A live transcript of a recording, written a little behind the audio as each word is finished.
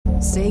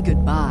Say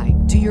goodbye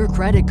to your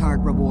credit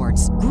card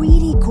rewards.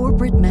 Greedy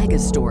corporate mega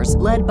stores,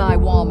 led by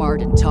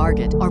Walmart and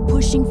Target, are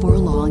pushing for a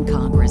law in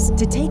Congress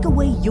to take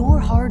away your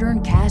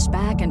hard-earned cash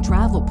back and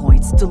travel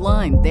points to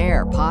line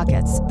their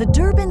pockets. The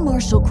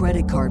Durbin-Marshall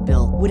credit card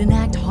bill would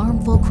enact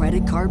harmful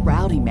credit card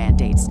routing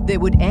mandates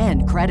that would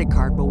end credit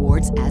card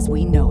rewards as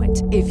we know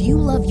it. If you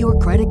love your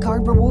credit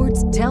card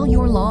rewards, tell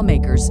your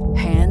lawmakers,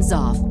 hands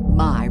off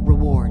my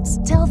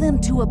rewards. Tell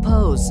them to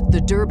oppose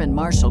the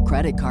Durbin-Marshall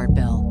credit card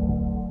bill.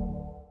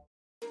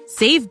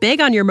 Save big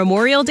on your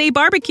Memorial Day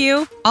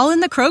barbecue, all in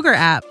the Kroger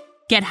app.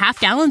 Get half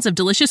gallons of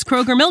delicious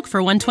Kroger milk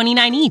for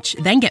 $1.29 each.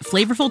 Then get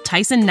flavorful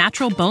Tyson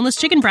natural boneless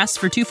chicken breasts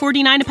for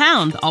 $2.49 a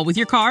pound, all with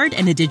your card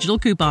and a digital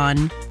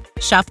coupon.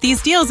 Shop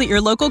these deals at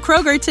your local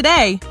Kroger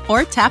today,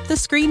 or tap the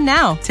screen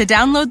now to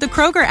download the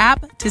Kroger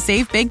app to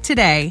save big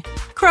today.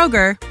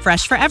 Kroger,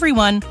 fresh for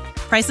everyone.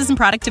 Prices and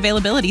product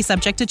availability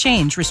subject to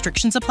change.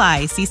 Restrictions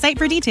apply. See site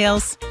for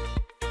details.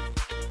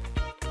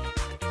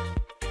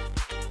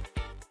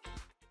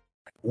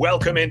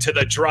 Welcome into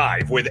The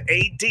Drive with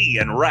AD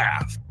and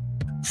Raf.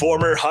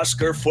 Former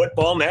Husker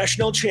football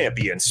national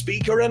champion,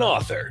 speaker, and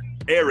author,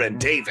 Aaron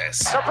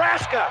Davis.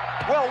 Nebraska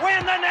will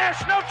win the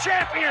national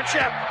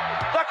championship.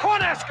 The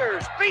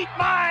Cornhuskers beat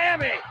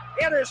Miami.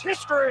 It is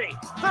history,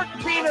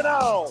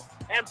 13-0,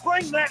 and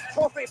bring that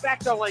trophy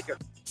back to Lincoln.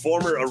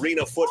 Former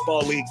Arena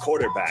Football League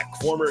quarterback,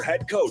 former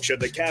head coach of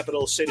the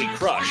Capital City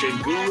Crush,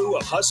 and guru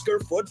of Husker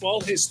football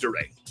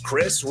history,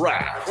 Chris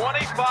Raff.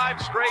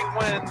 25 straight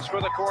wins for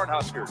the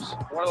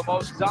Cornhuskers. One of the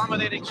most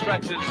dominating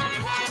stretches in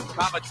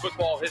college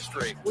football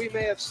history. We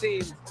may have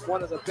seen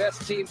one of the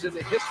best teams in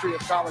the history of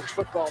college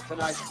football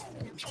tonight.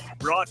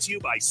 Brought to you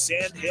by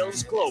Sand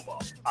Hills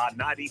Global on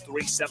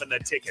 93.7 The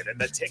Ticket and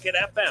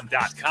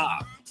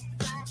theticketfm.com.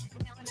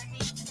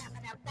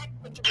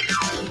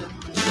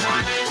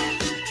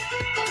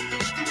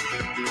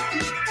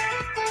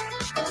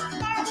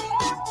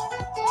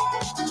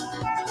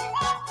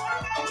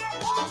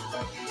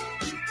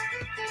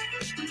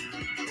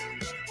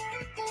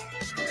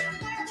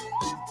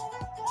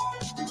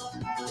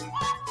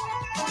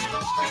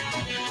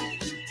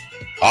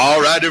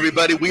 All right,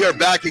 everybody, we are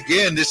back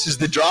again. This is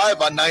The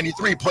Drive on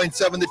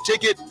 93.7 The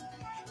Ticket.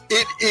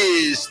 It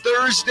is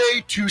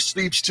Thursday, 2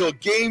 sleeps till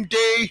game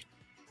day.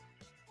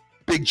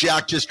 Big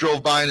Jack just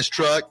drove by in his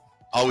truck.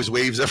 Always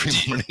waves every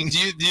morning.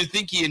 Do you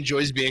think he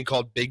enjoys being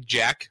called Big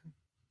Jack?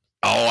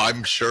 Oh,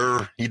 I'm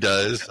sure he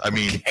does. I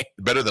mean,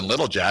 better than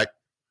Little Jack.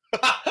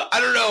 I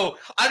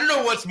don't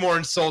know what's more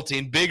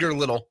insulting, big or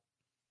little.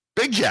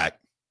 Big Jack.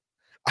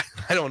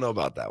 I don't know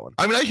about that one.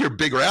 I mean, I hear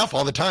Big Ralph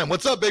all the time.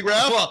 What's up, Big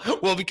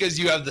Ralph? Well, because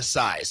you have the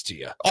size to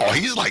you. Oh,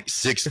 he's like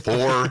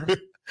 6'4",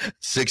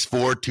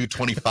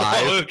 225.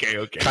 Oh,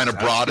 okay. Kind of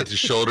broad at the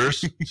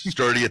shoulders,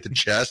 sturdy at the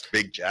chest.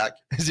 Big Jack.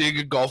 Is he a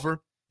good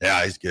golfer?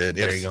 Yeah, he's good.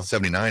 There you go.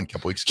 79 a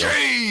couple weeks ago.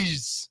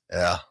 Jeez.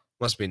 Yeah.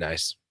 Must be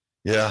nice.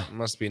 Yeah.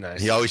 Must be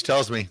nice. He always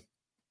tells me.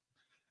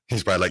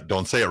 He's probably like,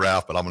 don't say it,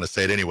 Ralph, but I'm going to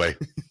say it anyway.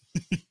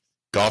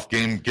 Golf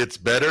game gets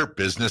better,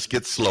 business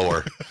gets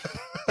slower.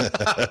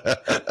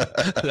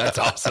 That's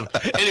awesome.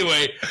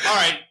 Anyway, all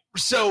right.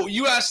 So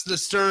you asked the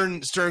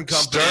Stern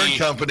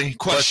Company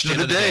question of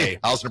the day.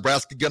 How's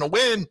Nebraska going to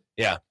win?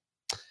 Yeah.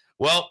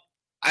 Well,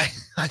 I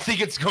think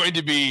it's going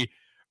to be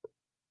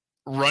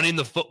running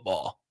the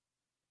football,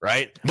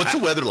 right? What's the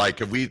weather like?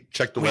 Have we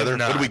checked the weather?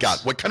 What do we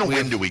got? What kind of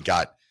wind do we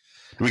got?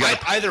 Do we got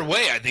either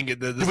way, I think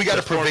do we got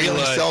a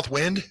prevailing south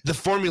wind? The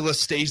formula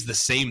stays the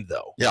same,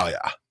 though. Yeah.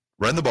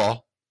 Run the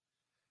ball.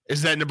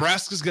 Is that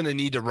Nebraska's going to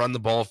need to run the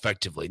ball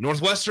effectively.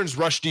 Northwestern's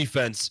rush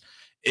defense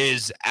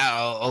is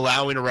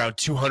allowing around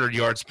 200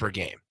 yards per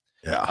game.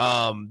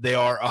 Yeah. They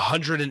are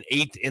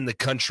 108th in the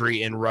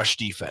country in rush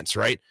defense,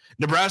 right?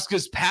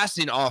 Nebraska's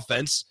passing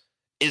offense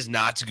is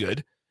not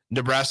good.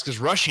 Nebraska's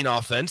rushing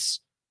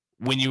offense,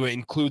 when you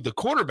include the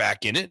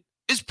quarterback in it,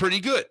 is pretty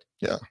good.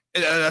 Yeah.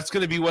 And that's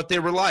going to be what they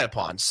rely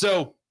upon.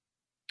 So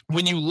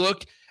when you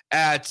look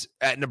at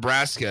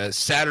Nebraska,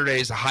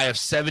 Saturday is a high of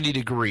 70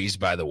 degrees,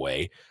 by the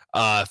way.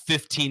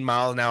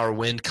 15-mile-an-hour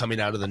wind coming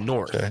out of the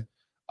north. Okay.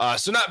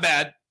 So not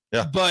bad.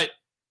 Yeah. But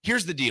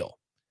here's the deal.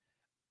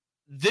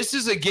 This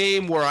is a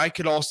game where I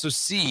could also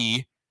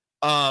see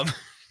the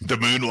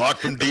moonwalk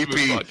from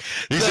DP.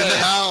 He's in the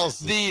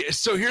house.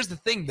 So here's the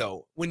thing,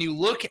 though. When you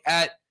look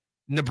at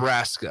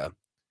Nebraska,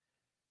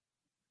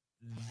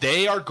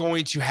 they are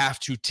going to have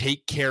to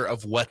take care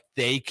of what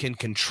they can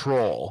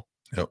control.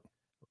 Yep.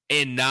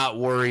 And not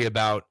worry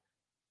about,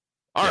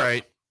 all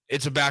right,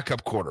 it's a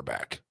backup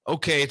quarterback.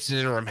 Okay, it's an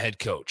interim head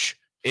coach.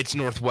 It's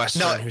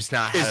Northwestern, who's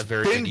not had a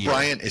very good year. Ben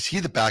Bryant, is he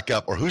the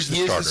backup or who's the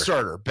starter? He is the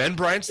starter. Ben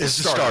Bryant's the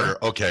starter.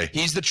 Okay.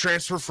 He's the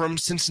transfer from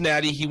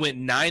Cincinnati. He went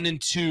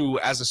 9-2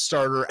 as a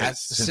starter at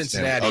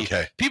Cincinnati.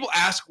 Okay. People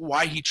ask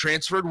why he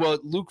transferred. Well,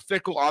 Luke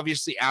Fickell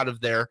obviously out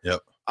of there.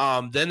 Yep.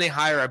 Then they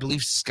hire, I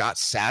believe, Scott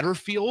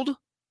Satterfield.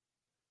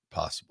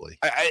 Possibly.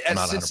 At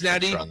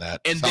Cincinnati. On that.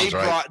 And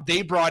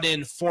they brought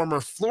in former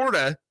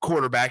Florida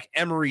quarterback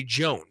Emory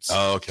Jones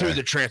through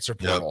the transfer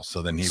portal.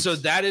 Yep. So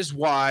that is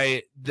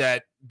why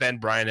that Ben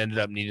Bryant ended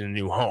up needing a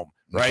new home,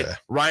 right? Okay.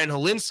 Ryan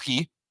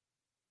Helinski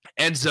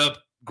ends up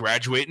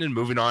graduating and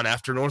moving on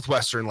after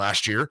Northwestern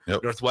last year.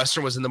 Yep.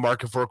 Northwestern was in the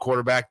market for a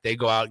quarterback. They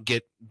go out and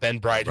get Ben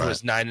Bryant, who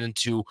is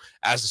 9-2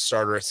 as a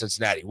starter at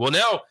Cincinnati. Well,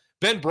 now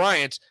Ben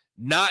Bryant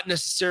not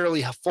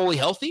necessarily fully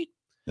healthy.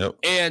 Yep.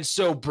 And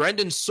so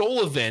Brendan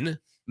Sullivan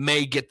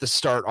may get the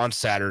start on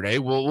Saturday.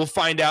 We'll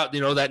find out,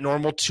 that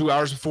normal 2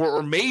 hours before,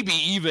 or maybe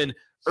even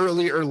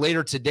earlier or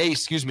later today,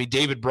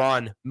 David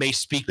Braun may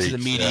speak to the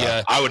media.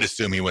 Yeah. I would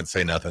assume he wouldn't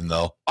say nothing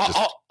though.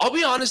 I'll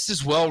be honest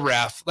as well,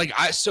 Raph.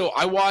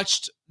 I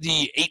watched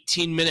the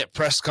 18-minute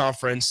press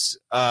conference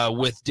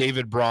with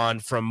David Braun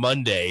from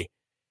Monday.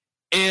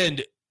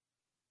 And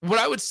what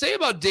I would say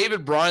about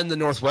David Braun and the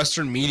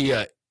Northwestern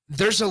media,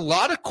 there's a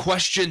lot of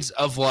questions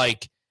of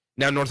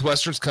now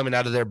Northwestern's coming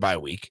out of their bye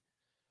week,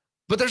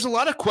 but there's a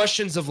lot of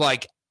questions of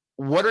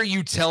what are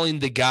you telling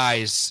the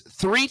guys?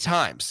 3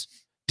 times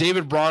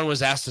David Braun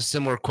was asked a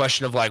similar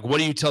question of what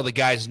do you tell the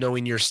guys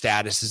knowing your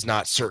status is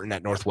not certain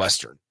at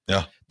Northwestern?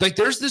 Yeah.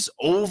 There's this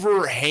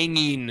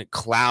overhanging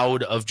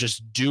cloud of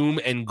just doom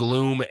and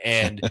gloom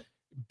and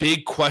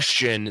big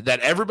question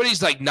that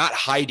everybody's not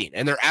hiding.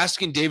 And they're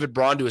asking David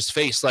Braun to his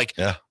face,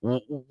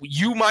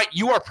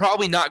 you are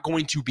probably not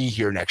going to be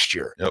here next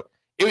year. Yep.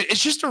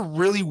 It's just a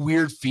really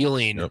weird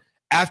feeling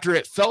after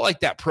it felt like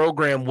that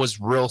program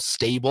was real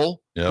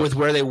stable with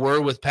where they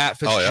were with Pat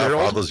Fitzgerald. For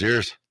all those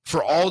years.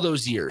 For all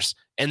those years.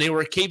 And they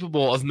were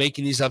capable of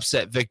making these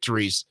upset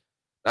victories.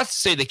 Not to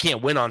say they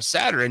can't win on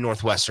Saturday,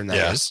 Northwestern,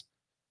 that is.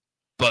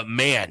 But,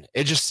 man,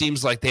 it just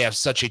seems like they have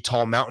such a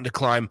tall mountain to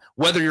climb,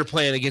 whether you're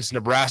playing against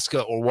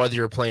Nebraska or whether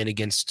you're playing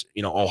against,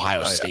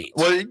 Ohio State.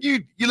 Well,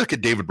 you look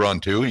at David Braun,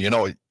 too.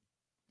 Like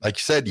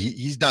you said,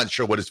 he's not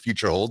sure what his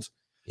future holds.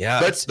 Yeah.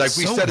 But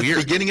we said at the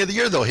beginning of the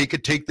year, though, he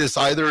could take this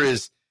either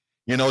as,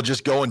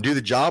 just go and do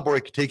the job, or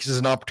he could take this as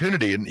an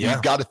opportunity. And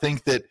you've got to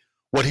think that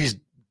what he's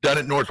done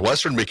at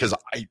Northwestern, because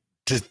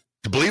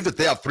to believe that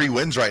they have 3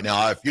 wins right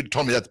now, if you'd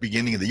told me that at the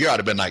beginning of the year, I'd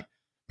have been like,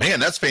 man,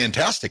 that's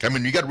fantastic. I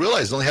mean, you got to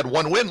realize they only had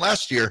 1 win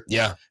last year.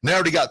 Yeah. And they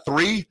already got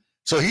 3.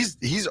 So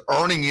he's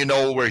earning,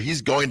 where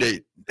he's going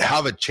to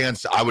have a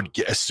chance, I would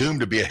assume,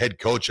 to be a head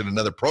coach in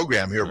another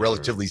program here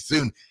relatively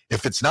soon.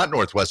 If it's not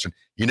Northwestern,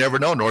 you never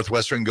know.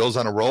 Northwestern goes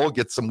on a roll,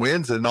 gets some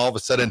wins, and all of a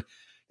sudden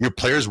your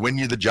players win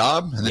you the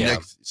job. And the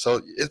next,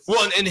 so it's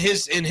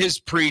in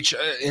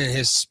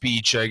his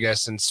speech, I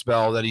guess, and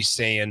spell that he's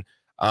saying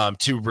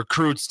to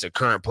recruits, to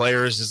current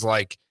players, is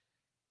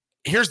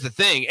here's the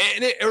thing,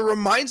 and it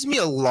reminds me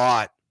a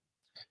lot,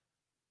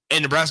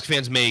 and Nebraska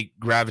fans may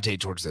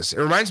gravitate towards this. It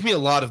reminds me a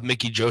lot of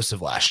Mickey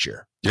Joseph last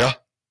year. Yeah.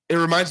 It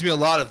reminds me a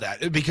lot of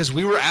that, because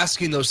we were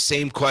asking those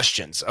same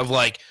questions of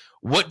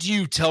what do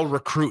you tell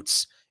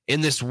recruits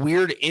in this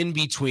weird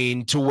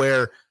in-between to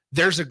where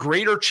there's a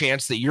greater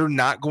chance that you're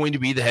not going to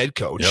be the head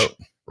coach,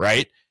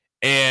 right?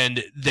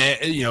 And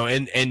that,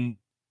 and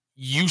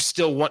you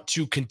still want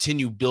to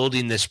continue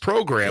building this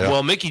program.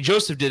 Well, Mickey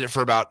Joseph did it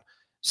for about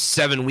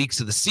 7 weeks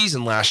of the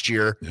season last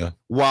year,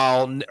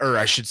 or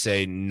I should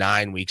say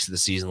 9 weeks of the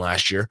season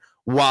last year,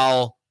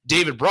 while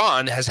David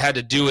Braun has had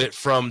to do it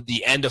from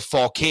the end of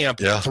fall camp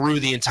through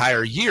the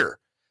entire year.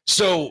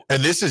 So,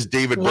 and this is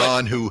David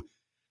Braun, who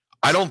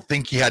I don't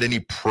think he had any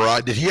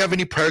prior. Did he have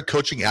any prior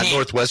coaching at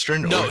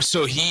Northwestern? No.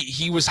 So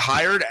he was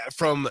hired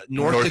from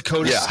North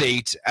Dakota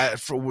State.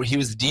 He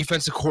was the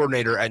defensive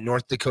coordinator at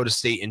North Dakota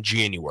State in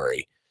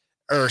January,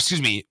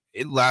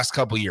 last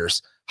couple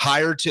years.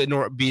 Hired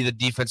to be the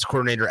defensive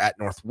coordinator at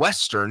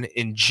Northwestern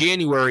in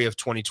January of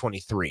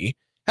 2023.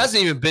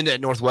 Hasn't even been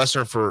at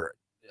Northwestern for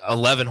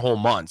 11 whole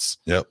months.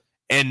 Yep.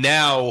 And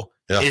now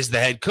is the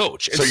head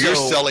coach. And so you're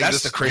selling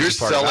this. You're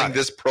selling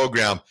this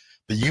program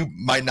that you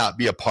might not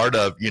be a part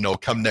of,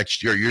 come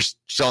next year. You're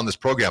selling this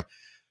program.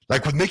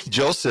 Like with Mickey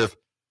Joseph,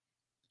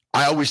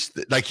 he always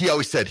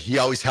said he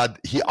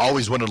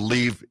always wanted to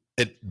leave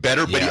it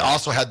better, but he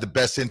also had the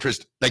best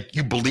interest.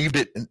 You believed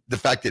it in the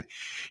fact that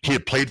he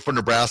had played for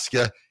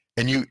Nebraska,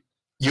 and you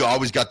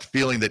always got the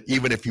feeling that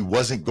even if he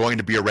wasn't going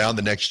to be around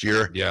the next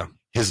year,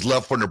 his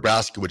love for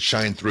Nebraska would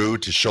shine through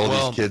to show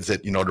these kids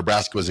that,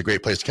 Nebraska was a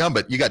great place to come.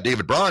 But you got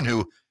David Braun,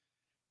 who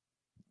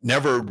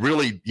never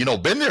really,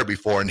 been there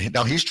before. And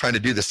now he's trying to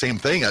do the same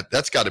thing.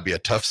 That's got to be a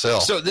tough sell.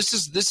 So this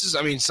is,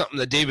 I mean, something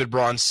that David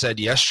Braun said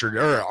yesterday,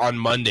 or on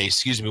Monday,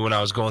 when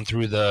I was going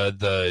through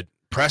the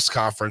press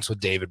conference with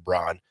David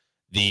Braun,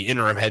 the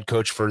interim head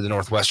coach for the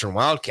Northwestern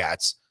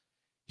Wildcats.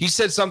 He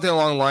said something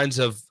along the lines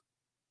of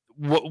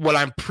what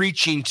I'm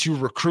preaching to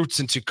recruits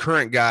and to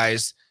current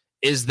guys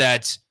is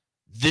that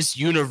this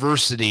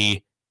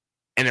university,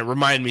 and it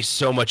reminded me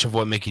so much of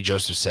what Mickey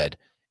Joseph said,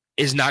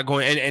 is not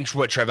going, and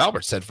what Trev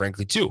Albert said,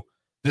 frankly, too,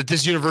 that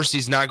this university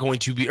is not going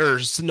to be,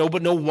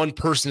 no one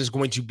person is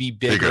going to be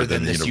bigger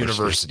than this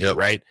university,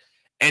 right?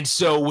 And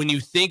so when you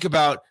think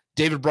about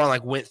David Braun,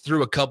 went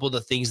through a couple of the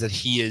things that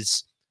he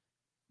is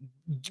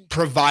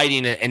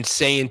providing and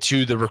saying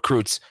to the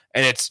recruits,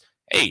 and it's,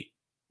 hey,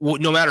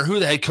 no matter who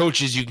the head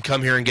coach is, you can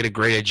come here and get a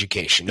great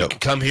education. You can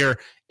come here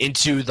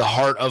into the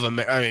heart of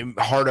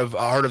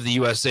the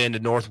USA, into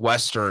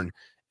Northwestern,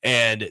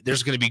 and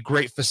there's going to be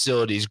great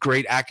facilities,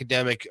 great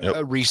academic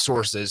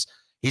resources.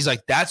 He's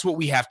like, that's what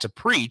we have to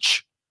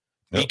preach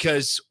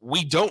because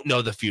we don't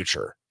know the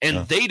future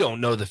and they don't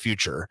know the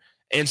future.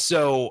 And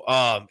so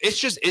it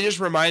just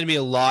reminded me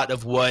a lot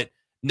of what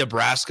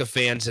Nebraska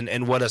fans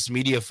and what us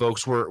media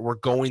folks were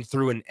going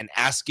through and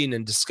asking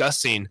and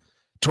discussing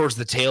towards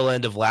the tail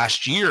end of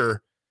last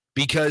year,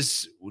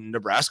 because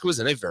Nebraska was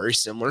in a very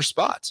similar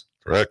spot.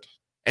 Correct.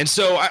 And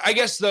so I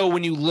guess, though,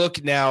 when you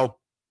look now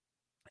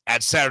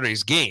at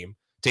Saturday's game,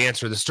 to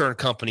answer the Stern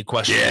Company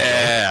question.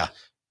 Yeah.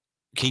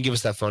 Can you give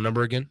us that phone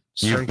number again?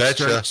 You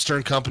betcha.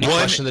 Stern Company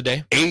question of the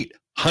day.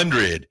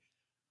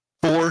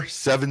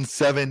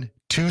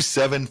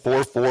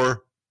 800-477-2744.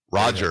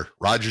 Roger.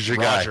 Roger's your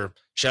guy.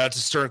 Shout out to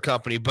Stern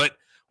Company. But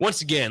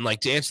once again,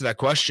 like, to answer that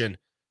question,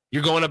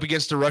 you're going up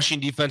against a rushing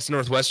defense in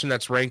Northwestern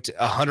that's ranked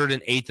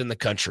 108th in the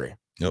country.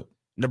 Yep.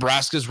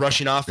 Nebraska's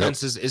rushing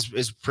offense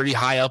is pretty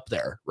high up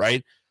there,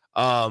 right?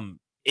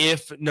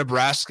 If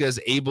Nebraska is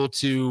able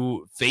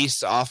to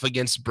face off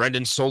against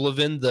Brendan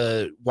Sullivan,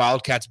 the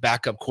Wildcats'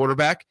 backup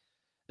quarterback,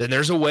 then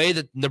there's a way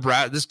that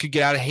this could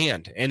get out of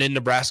hand and in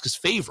Nebraska's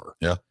favor.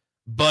 Yeah.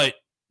 But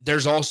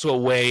there's also a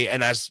way,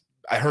 and as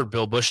I heard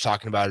Bill Bush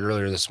talking about it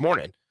earlier this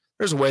morning,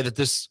 there's a way that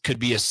this could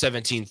be a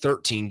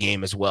 17-13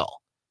 game as well.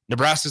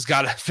 Nebraska's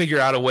got to figure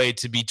out a way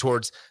to be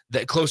towards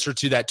that, closer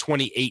to that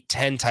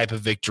 28-10 type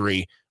of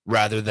victory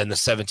rather than the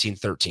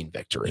 17-13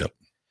 victory. Yep.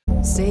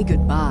 Say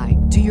goodbye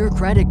to your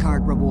credit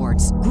card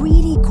rewards.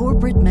 Greedy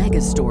corporate mega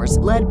stores,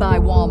 led by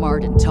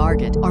Walmart and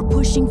Target, are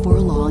pushing for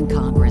a law in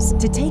Congress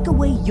to take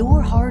away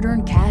your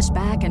hard-earned cash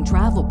back and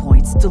travel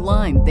points to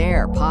line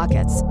their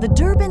pockets. The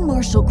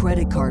Durbin-Marshall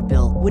credit card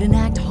bill would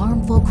enact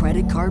harmful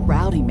credit card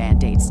routing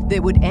mandates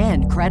that would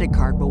end credit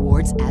card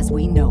rewards as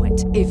we know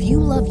it. If you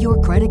love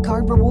your credit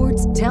card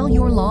rewards, tell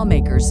your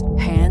lawmakers,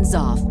 hands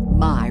off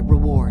my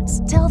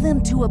rewards. Tell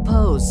them to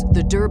oppose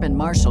the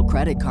Durbin-Marshall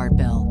credit card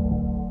bill.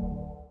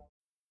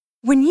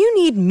 When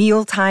you need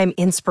mealtime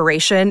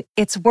inspiration,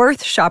 it's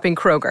worth shopping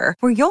Kroger,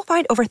 where you'll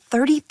find over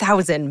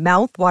 30,000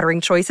 mouth-watering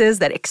choices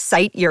that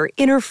excite your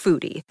inner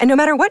foodie. And no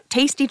matter what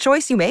tasty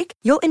choice you make,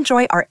 you'll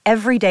enjoy our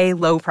everyday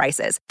low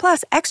prices,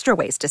 plus extra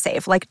ways to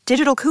save, like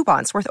digital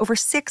coupons worth over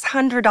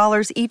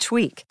 $600 each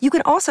week. You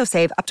can also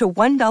save up to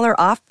 $1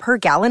 off per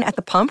gallon at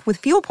the pump with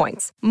fuel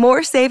points.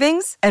 More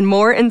savings and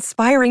more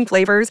inspiring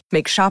flavors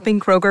make shopping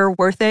Kroger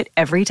worth it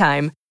every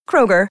time.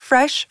 Kroger,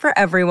 fresh for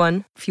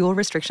everyone. Fuel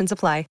restrictions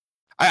apply.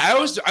 I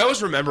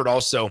always remembered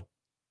also,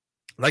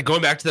 like,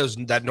 going back to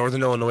that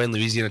Northern Illinois and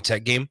Louisiana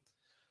Tech game.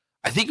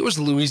 I think it was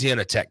the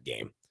Louisiana Tech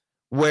game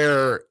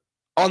where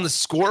on the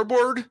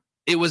scoreboard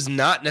it was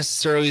not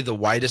necessarily the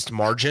widest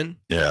margin.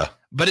 Yeah,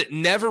 but it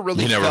never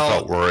really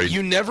felt worried.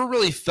 You never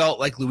really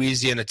felt like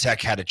Louisiana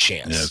Tech had a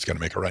chance. Yeah, it's going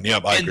to make a run.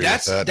 Yep, I agree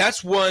with that.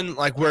 That's one,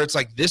 like, where it's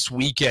like this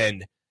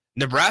weekend,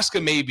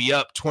 Nebraska may be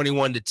up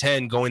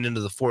 21-10 going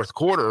into the fourth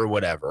quarter or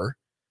whatever.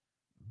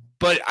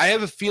 But I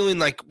have a feeling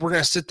like we're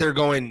going to sit there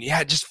going, yeah,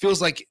 it just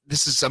feels like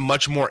this is a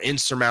much more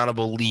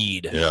insurmountable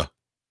lead. Yeah.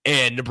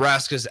 And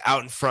Nebraska's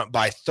out in front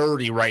by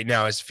 30 right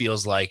now, it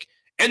feels like.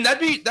 And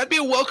that'd be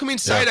a welcoming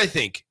sight, I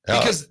think,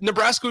 because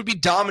Nebraska would be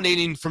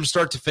dominating from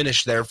start to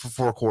finish there for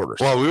 4 quarters.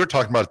 Well, we were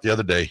talking about it the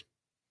other day.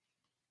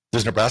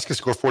 Does Nebraska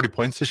score 40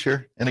 points this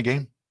year in a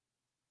game?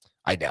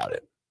 I doubt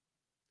it.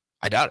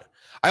 I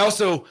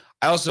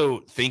also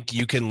think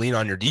you can lean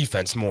on your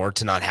defense more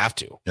to not have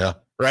to. Yeah.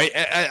 Right.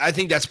 I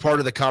think that's part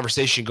of the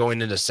conversation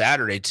going into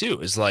Saturday too,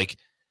 is like,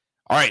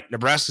 all right,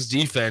 Nebraska's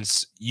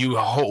defense, you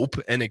hope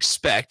and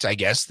expect, I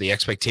guess the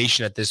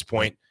expectation at this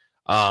point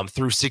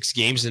through 6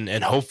 games and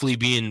hopefully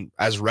being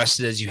as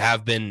rested as you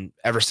have been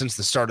ever since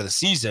the start of the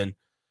season.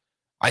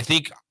 I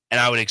think, and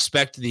I would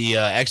expect the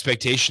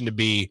expectation to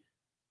be,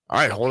 all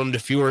right, hold them to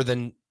fewer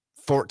than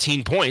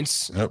 14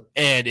 points. Yep.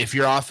 And if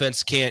your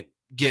offense can't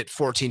get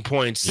 14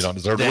 points, you don't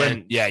deserve to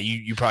win. Yeah,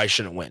 you probably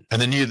shouldn't win. And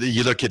then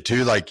you look at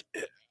too, like,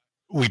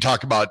 we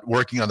talk about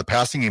working on the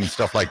passing game and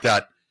stuff like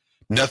that.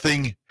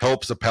 Nothing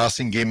helps a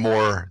passing game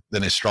more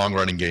than a strong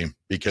running game,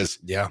 because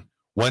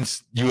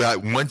once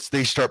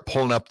they start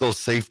pulling up those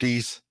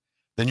safeties,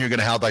 then you're going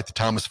to have like the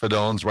Thomas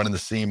Fadones running the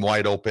seam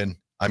wide open.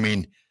 I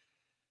mean,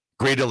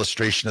 great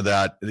illustration of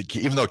that.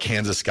 Even though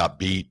Kansas got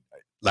beat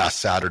last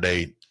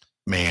Saturday,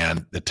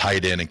 man, the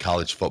tight end in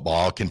college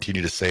football, I'll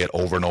continue to say it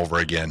over and over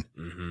again.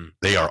 Mm-hmm.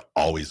 They are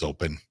always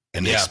open.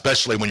 And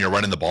especially when you're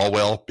running the ball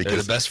well, because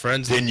they're the best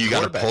friends. Then you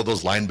got to pull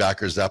those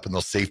linebackers up and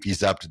those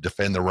safeties up to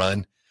defend the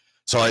run.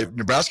 So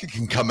Nebraska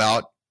can come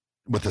out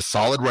with a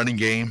solid running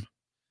game.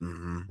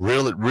 Mm-hmm.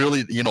 Really,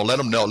 let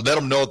them know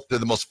that they're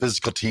the most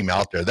physical team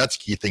out there. That's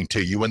the key thing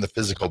too. You win the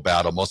physical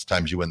battle, most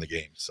times you win the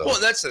game. So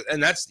that's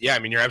I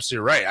mean, you're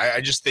absolutely right.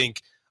 I just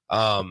think,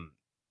 I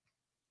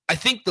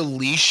think the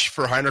leash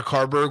for Heiner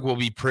Carberg will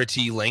be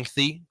pretty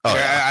lengthy.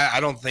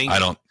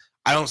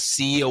 I don't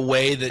see a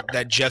way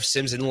that Jeff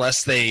Sims,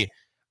 unless they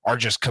are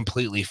just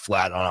completely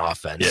flat on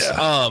offense.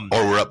 Yeah.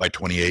 Or we're up by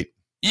 28.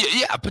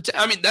 Yeah, but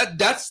I mean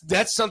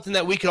that's something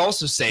that we could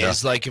also say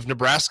is like, if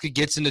Nebraska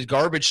gets into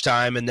garbage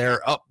time and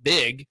they're up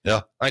big,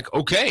 like,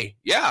 okay,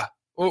 yeah,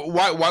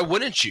 why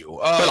wouldn't you?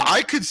 But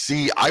I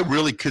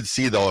really could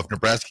see though, if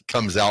Nebraska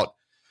comes out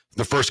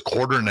the first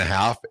quarter and a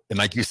half, and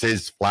like you say,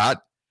 is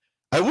flat,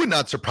 I would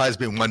not surprise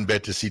me one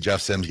bit to see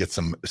Jeff Sims get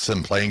some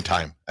playing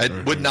time.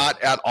 It would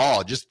not at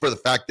all, just for the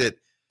fact that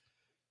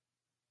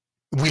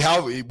we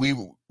are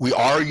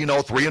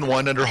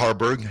 3-1 under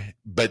Harburg,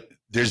 but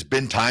there's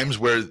been times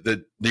where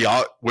the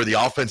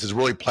offense is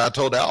really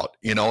plateaued out,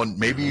 and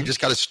maybe you just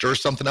got to stir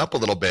something up a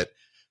little bit.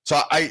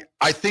 So I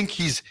think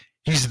he's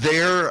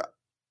there,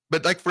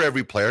 but like for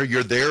every player,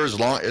 you're there as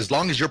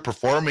long as you're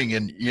performing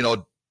and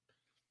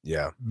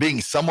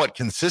being somewhat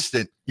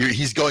consistent.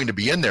 He's going to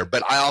be in there.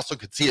 But I also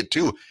could see it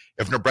too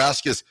if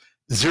Nebraska's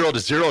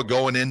 0-0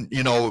 going in,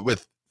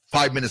 with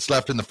 5 minutes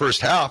left in the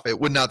first half. It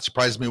would not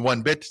surprise me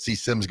one bit to see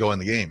Sims go in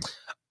the game.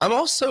 I'm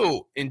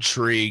also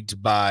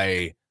intrigued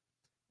by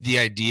the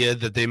idea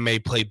that they may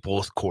play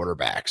both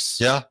quarterbacks.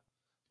 Yeah.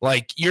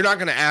 Like, you're not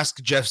going to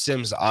ask Jeff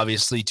Sims,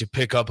 obviously, to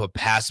pick up a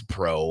pass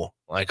pro,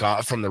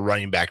 from the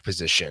running back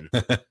position.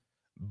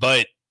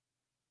 But,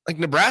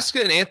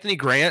 Nebraska and Anthony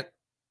Grant,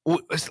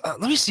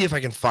 let me see if I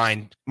can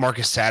find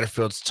Marcus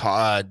Satterfield's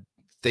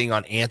thing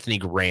on Anthony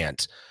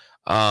Grant.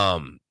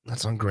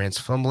 That's on Grant's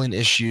fumbling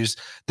issues.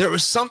 There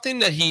was something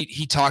that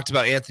he talked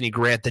about Anthony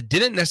Grant that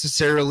didn't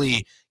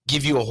necessarily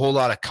give you a whole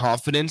lot of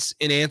confidence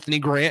in Anthony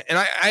Grant. And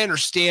I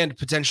understand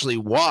potentially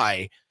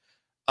why.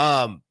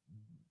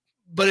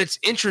 But it's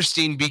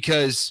interesting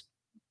because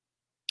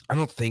I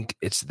don't think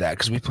it's that,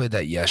 because we played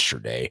that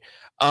yesterday.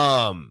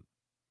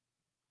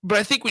 But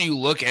I think when you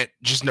look at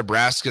just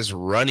Nebraska's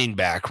running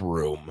back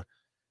room,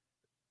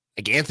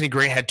 Anthony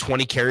Grant had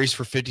 20 carries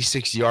for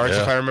 56 yards,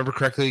 if I remember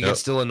correctly,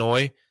 against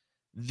Illinois.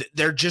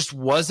 There just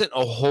wasn't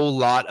a whole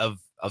lot of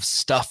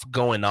stuff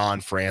going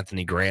on for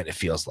Anthony Grant, it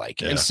feels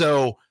like. Yeah. And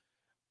so,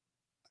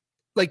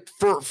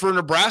 for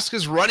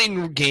Nebraska's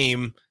running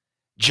game,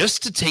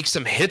 just to take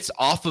some hits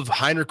off of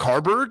Heinrich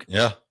Harburg,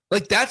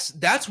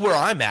 that's where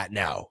I'm at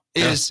now.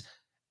 Is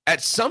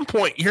at some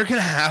point you're going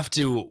to have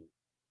to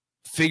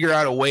figure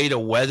out a way to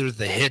weather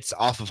the hits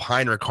off of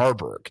Heinrich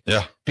Harburg.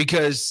 Yeah,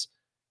 because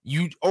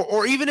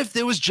or even if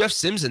there was Jeff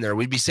Sims in there,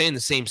 we'd be saying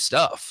the same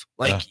stuff.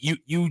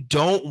 You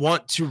don't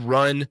want to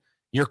run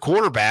your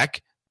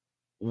quarterback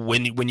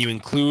when you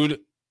include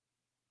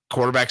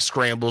quarterback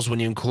scrambles, when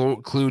you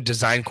include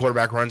design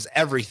quarterback runs,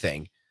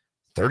 everything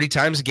 30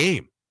 times a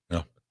game.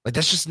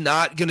 That's just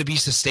not going to be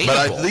sustainable.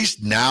 But at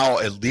least now,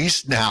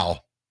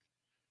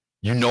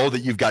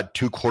 that you've got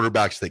two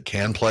quarterbacks that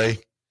can play.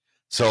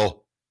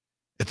 So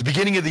at the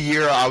beginning of the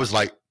year, I was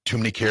like, too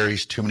many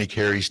carries.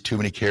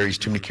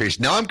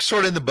 Now I'm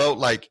sort of in the boat,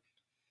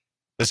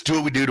 let's do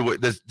what we do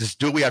let's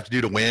do what we have to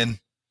do to win.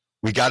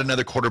 We got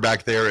another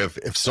quarterback there,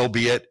 if so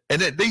be it.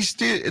 And they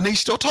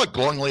still talk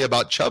glowingly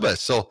about Chubba.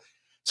 So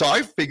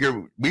I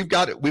figure we've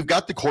got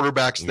the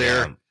quarterbacks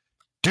there.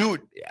 Yeah.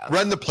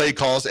 Run the play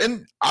calls.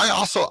 And I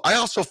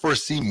also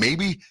foresee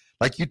maybe,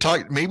 like you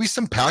talked, maybe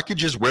some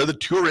packages where the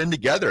two are in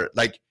together.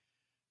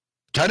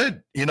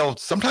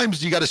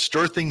 Sometimes you got to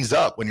stir things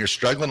up when you're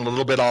struggling a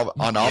little bit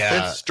on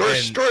offense.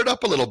 Stir it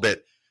up a little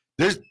bit.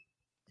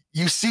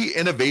 You see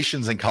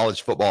innovations in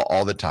college football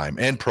all the time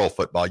and pro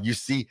football. You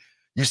see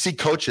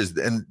coaches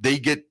and they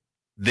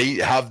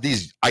have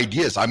these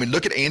ideas. I mean,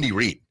 look at Andy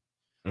Reid.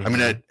 Mm-hmm. I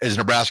mean, is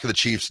Nebraska the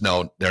Chiefs?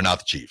 No, they're not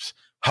the Chiefs.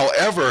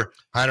 However,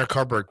 Heinrich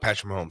Harburg,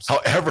 Patrick Mahomes.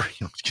 However,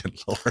 it's getting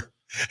lower.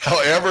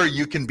 However,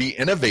 you can be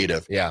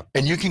innovative. Yeah.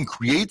 And you can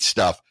create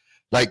stuff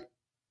I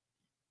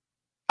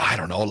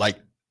don't know, like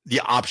the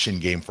option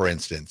game, for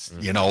instance.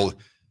 Mm-hmm.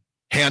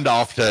 Hand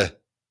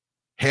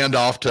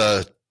off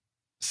to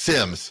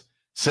Sims.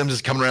 Sims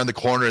is coming around the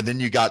corner, and then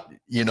you got,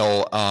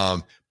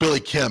 Billy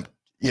Kemp,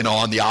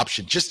 on the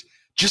option. Just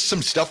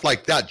some stuff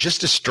like that,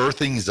 just to stir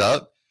things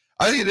up.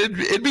 I think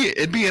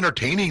it'd be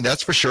entertaining,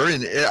 that's for sure,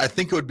 and I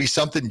think it would be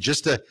something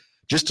just to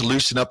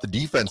loosen up the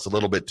defense a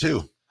little bit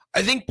too.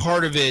 I think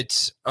part of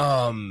it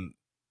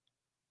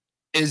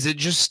is it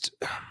just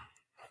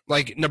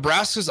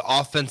Nebraska's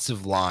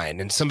offensive line,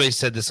 and somebody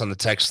said this on the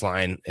text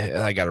line.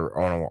 I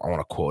want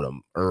to quote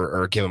him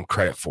or give him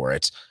credit for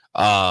it.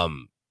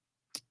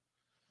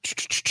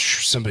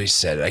 Somebody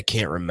said it, I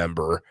can't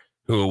remember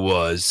who it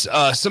was.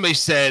 Somebody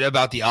said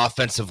about the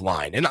offensive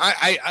line, and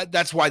I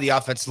that's why the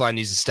offensive line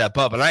needs to step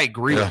up, and I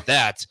agree with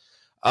that.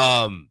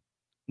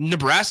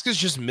 Nebraska's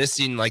just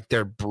missing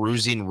their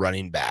bruising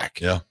running back.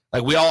 Yeah,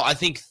 we all I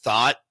think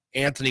thought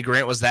Anthony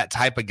Grant was that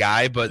type of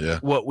guy,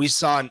 but what we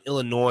saw in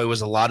Illinois was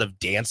a lot of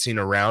dancing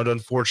around,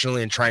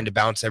 unfortunately, and trying to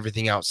bounce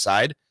everything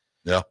outside.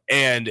 Yeah,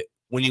 and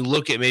when you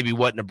look at maybe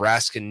what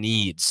Nebraska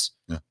needs,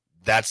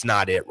 that's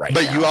not it now.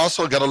 But you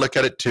also got to look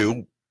at it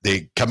too.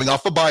 They coming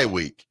off a bye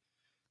week.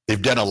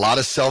 They've done a lot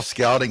of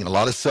self-scouting and a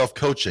lot of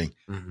self-coaching.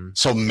 Mm-hmm.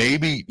 So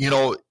maybe,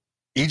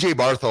 E.J.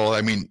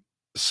 Barthel,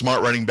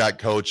 smart running back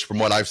coach from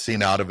what I've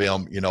seen out of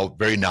him,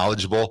 very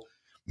knowledgeable.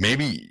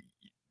 Maybe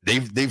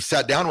they've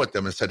sat down with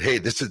them and said, hey,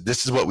 this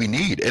is what we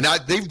need. And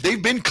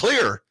they've been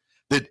clear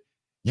that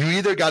You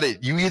either got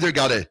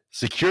to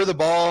secure the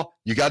ball,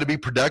 you got to be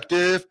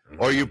productive,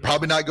 or you're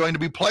probably not going to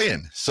be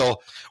playing.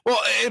 So, well,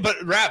 but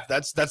Raph,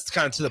 that's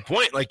kind of to the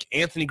point. Like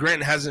Anthony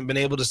Grant hasn't been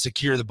able to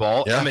secure the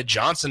ball. Yeah. Emmett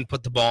Johnson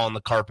put the ball on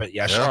the carpet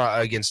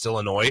yesterday against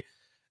Illinois.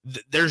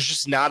 There's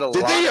just not a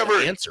lot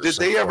of answers. Did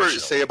they ever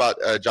say about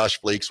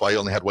Josh Fleeks why he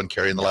only had one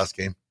carry in the last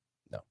game?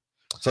 No.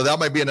 So that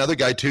might be another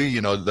guy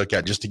too. Look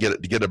at just to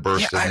get a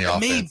burst in the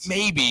offense.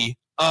 Maybe.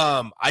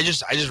 I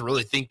just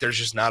really think there's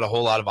just not a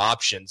whole lot of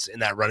options in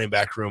that running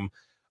back room,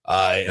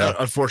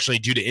 unfortunately,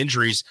 due to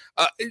injuries.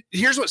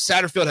 Here's what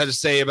Satterfield had to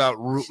say about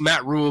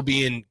Matt Rule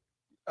being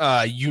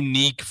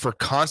unique for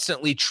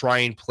constantly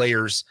trying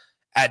players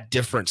at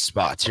different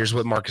spots. Here's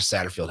what Marcus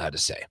Satterfield had to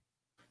say.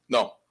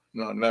 No,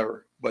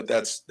 never. But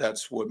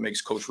that's what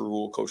makes Coach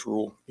Rule.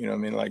 You know what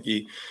I mean? Like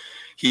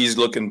he's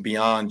looking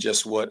beyond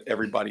just what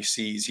everybody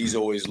sees. He's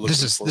always looking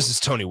for this is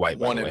Tony White,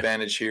 one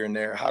advantage here and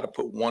there, how to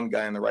put one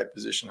guy in the right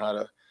position,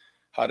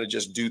 how to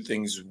just do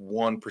things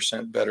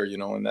 1% better,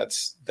 and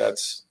that's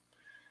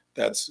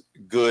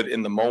good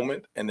in the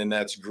moment. And then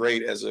that's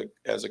great as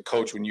a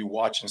coach when you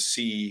watch and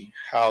see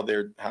how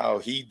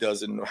he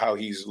does it and how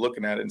he's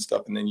looking at it and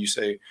stuff. And then you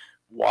say,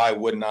 why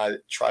wouldn't I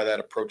try that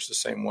approach the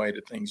same way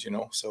to things,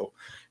 So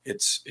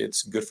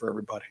it's good for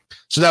everybody.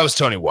 So that was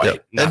Tony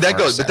White. Yeah. And that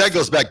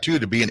goes back too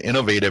to being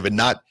innovative and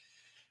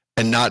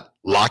not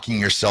locking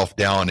yourself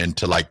down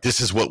into like,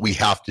 this is what we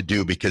have to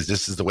do because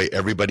this is the way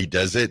everybody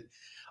does it.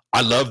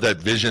 I love that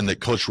vision that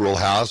Coach Rule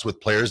has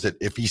with players that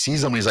if he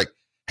sees them, he's like,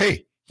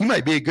 hey, he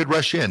might be a good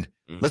rush in.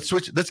 Let's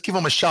switch. Let's give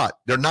him a shot.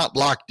 They're not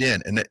locked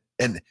in.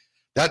 And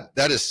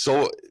that is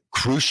so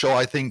crucial,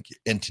 I think,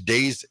 in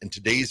today's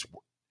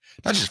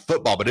not just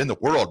football, but in the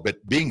world,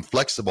 but being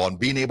flexible and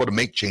being able to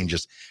make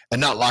changes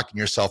and not locking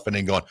yourself in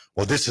and going,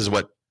 well, this is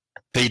what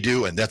they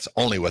do, and that's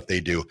only what they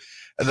do.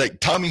 And like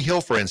Tommy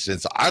Hill, for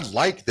instance, I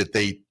like that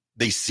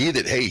they see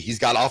that, hey, he's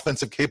got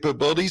offensive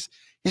capabilities.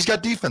 He's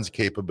got defensive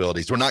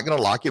capabilities. We're not going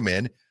to lock him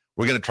in.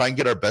 We're going to try and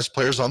get our best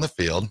players on the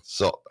field.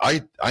 So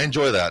I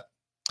enjoy that.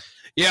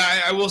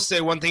 Yeah, I will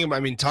say one thing.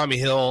 Tommy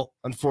Hill,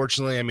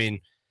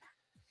 unfortunately,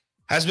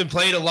 has been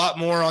played a lot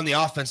more on the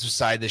offensive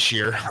side this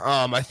year.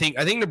 I think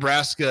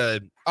Nebraska,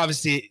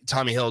 obviously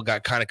Tommy Hill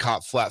got kind of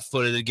caught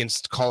flat-footed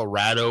against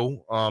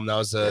Colorado. That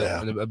was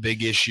a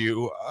big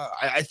issue.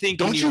 I think.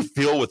 Don't you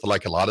feel with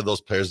like a lot of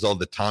those players though,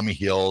 the Tommy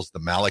Hills, the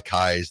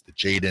Malachis, the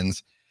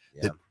Jadens,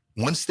 that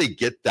once they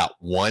get that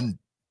one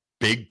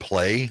big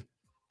play,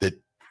 that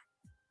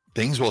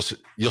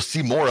you'll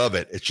see more of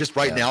it. It's just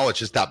now, it's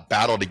just that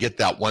battle to get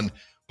that one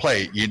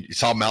play. You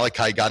saw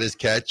Malachi got his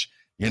catch.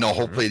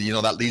 Hopefully,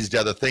 that leads to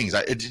other things.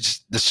 It's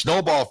just the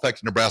snowball effect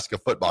of Nebraska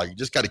football. You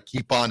just got to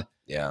keep on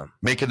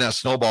making that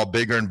snowball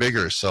bigger and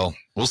bigger. So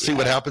we'll see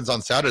what happens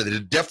on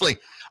Saturday.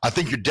 I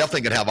think you're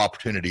definitely going to have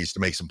opportunities to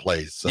make some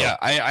plays. So. Yeah,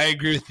 I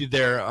agree with you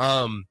there.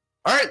 All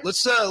right,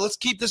 let's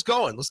keep this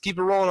going. Let's keep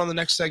it rolling on the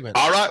next segment.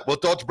 All right, we'll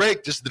throw it to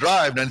break. Just the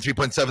drive,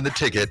 93.7 The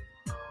Ticket.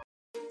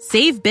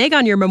 Save big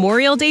on your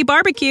Memorial Day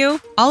barbecue,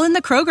 all in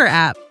the Kroger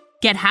app.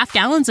 Get half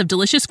gallons of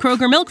delicious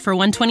Kroger milk for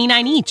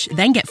 $1.29 each.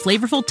 Then get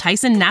flavorful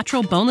Tyson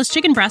natural boneless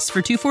chicken breasts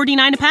for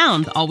 $2.49 a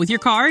pound, all with your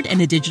card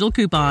and a digital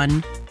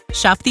coupon.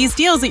 Shop these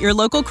deals at your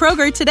local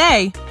Kroger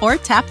today, or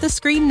tap the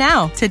screen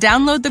now to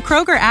download the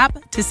Kroger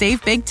app to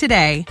save big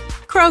today.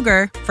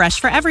 Kroger, fresh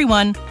for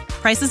everyone.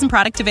 Prices and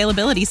product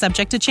availability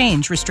subject to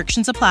change.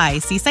 Restrictions apply.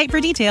 See site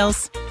for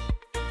details.